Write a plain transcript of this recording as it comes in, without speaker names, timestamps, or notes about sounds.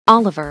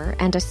Oliver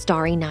and a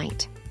Starry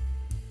Night.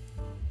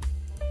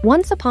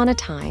 Once upon a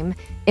time,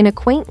 in a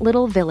quaint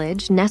little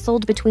village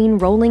nestled between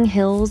rolling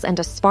hills and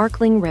a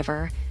sparkling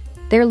river,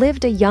 there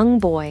lived a young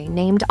boy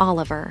named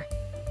Oliver.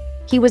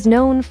 He was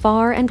known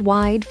far and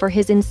wide for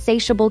his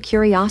insatiable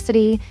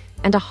curiosity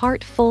and a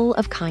heart full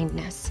of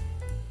kindness.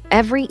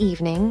 Every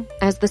evening,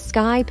 as the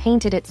sky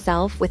painted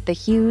itself with the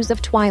hues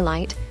of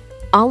twilight,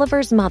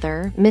 Oliver's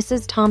mother,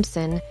 Mrs.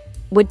 Thompson,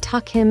 would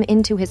tuck him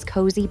into his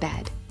cozy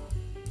bed.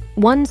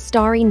 One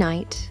starry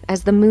night,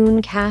 as the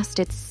moon cast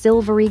its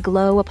silvery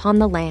glow upon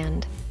the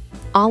land,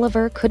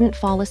 Oliver couldn't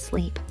fall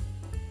asleep.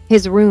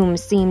 His room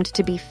seemed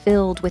to be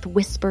filled with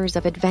whispers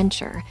of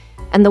adventure,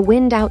 and the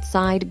wind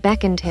outside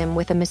beckoned him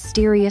with a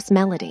mysterious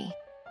melody.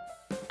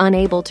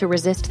 Unable to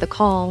resist the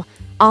call,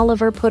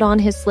 Oliver put on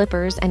his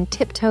slippers and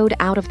tiptoed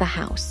out of the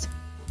house.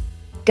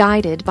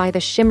 Guided by the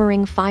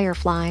shimmering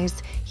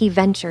fireflies, he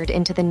ventured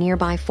into the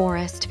nearby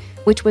forest,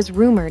 which was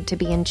rumored to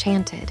be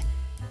enchanted.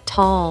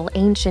 Tall,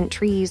 ancient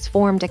trees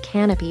formed a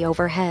canopy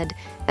overhead,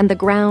 and the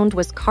ground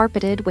was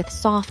carpeted with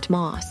soft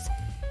moss.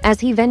 As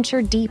he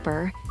ventured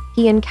deeper,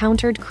 he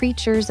encountered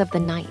creatures of the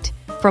night,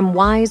 from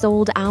wise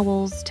old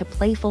owls to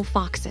playful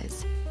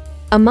foxes.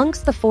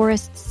 Amongst the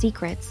forest's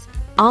secrets,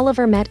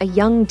 Oliver met a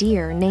young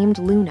deer named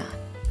Luna.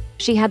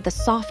 She had the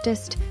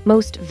softest,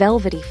 most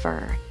velvety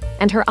fur,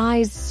 and her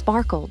eyes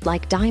sparkled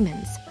like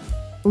diamonds.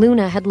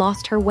 Luna had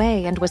lost her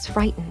way and was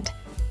frightened.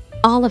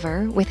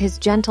 Oliver, with his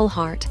gentle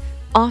heart,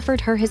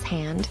 offered her his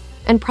hand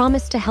and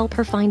promised to help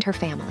her find her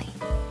family.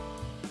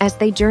 As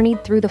they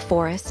journeyed through the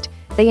forest,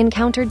 they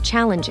encountered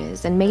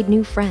challenges and made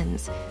new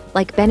friends,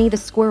 like Benny the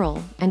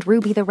squirrel and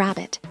Ruby the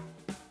rabbit.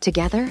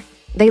 Together,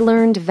 they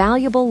learned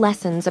valuable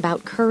lessons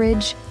about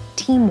courage,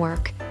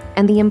 teamwork,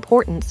 and the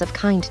importance of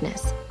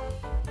kindness.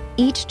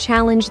 Each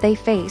challenge they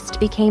faced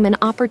became an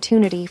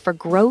opportunity for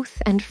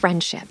growth and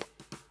friendship.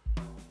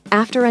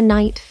 After a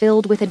night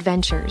filled with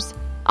adventures,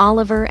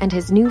 Oliver and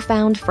his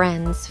newfound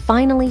friends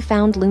finally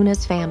found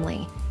Luna's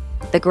family.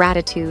 The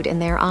gratitude in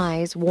their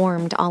eyes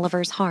warmed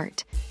Oliver's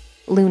heart.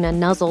 Luna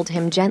nuzzled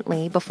him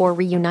gently before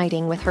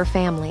reuniting with her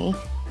family,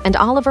 and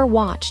Oliver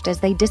watched as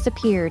they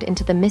disappeared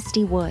into the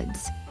misty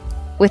woods.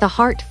 With a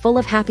heart full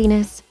of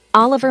happiness,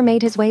 Oliver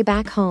made his way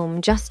back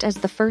home just as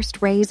the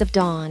first rays of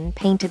dawn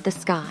painted the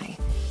sky.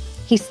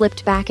 He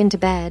slipped back into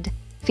bed,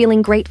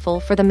 feeling grateful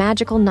for the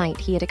magical night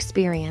he had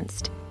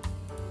experienced.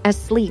 As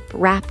sleep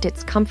wrapped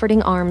its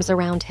comforting arms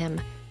around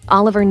him,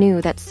 Oliver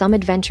knew that some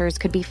adventures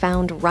could be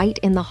found right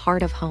in the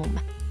heart of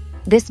home.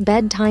 This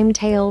bedtime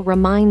tale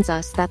reminds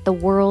us that the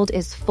world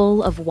is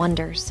full of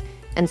wonders,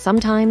 and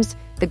sometimes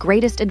the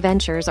greatest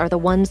adventures are the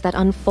ones that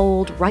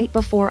unfold right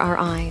before our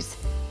eyes.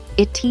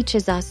 It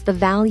teaches us the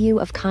value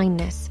of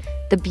kindness,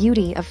 the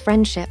beauty of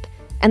friendship,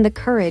 and the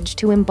courage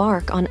to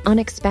embark on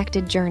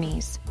unexpected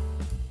journeys.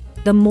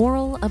 The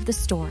moral of the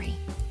story.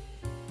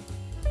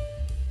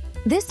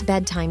 This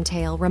bedtime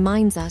tale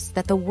reminds us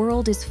that the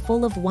world is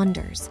full of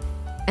wonders,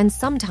 and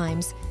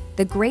sometimes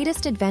the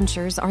greatest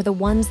adventures are the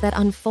ones that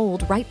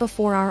unfold right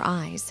before our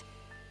eyes.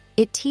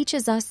 It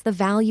teaches us the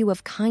value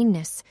of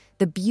kindness,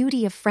 the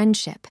beauty of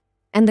friendship,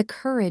 and the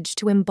courage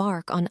to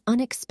embark on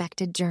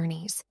unexpected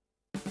journeys.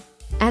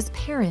 As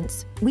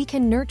parents, we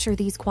can nurture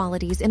these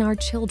qualities in our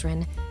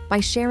children by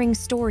sharing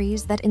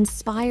stories that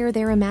inspire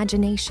their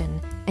imagination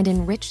and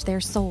enrich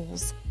their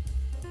souls.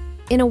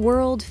 In a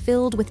world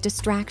filled with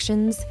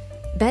distractions,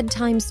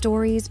 bedtime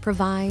stories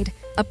provide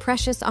a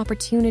precious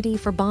opportunity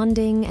for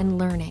bonding and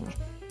learning.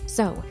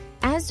 So,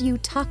 as you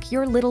tuck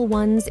your little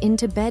ones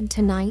into bed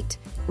tonight,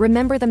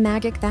 remember the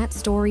magic that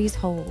stories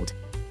hold.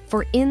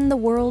 For in the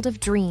world of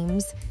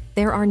dreams,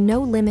 there are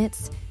no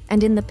limits,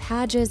 and in the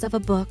pages of a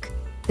book,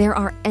 there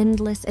are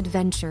endless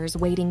adventures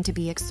waiting to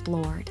be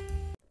explored.